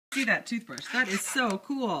See that toothbrush? That is so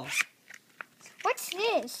cool. What's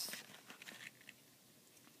this?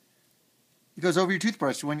 It goes over your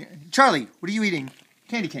toothbrush when you... Charlie, what are you eating?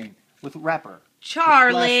 Candy cane with wrapper.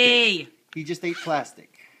 Charlie! He just ate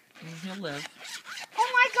plastic. He'll live.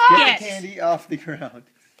 Oh my Get gosh! the candy off the ground.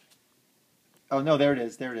 Oh no, there it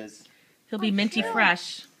is. There it is. He'll be minty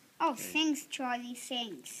fresh. Oh, thanks, Charlie,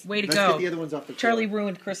 thanks. Way to Let's go. get the other ones off the Charlie floor.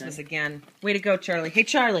 ruined Christmas again. Way to go, Charlie. Hey,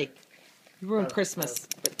 Charlie. You ruined Christmas,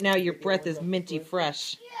 but now your breath is minty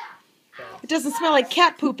fresh. It doesn't smell like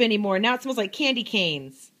cat poop anymore. Now it smells like candy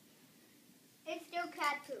canes. It's still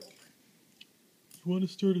cat poop. You want to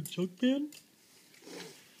start a jug band?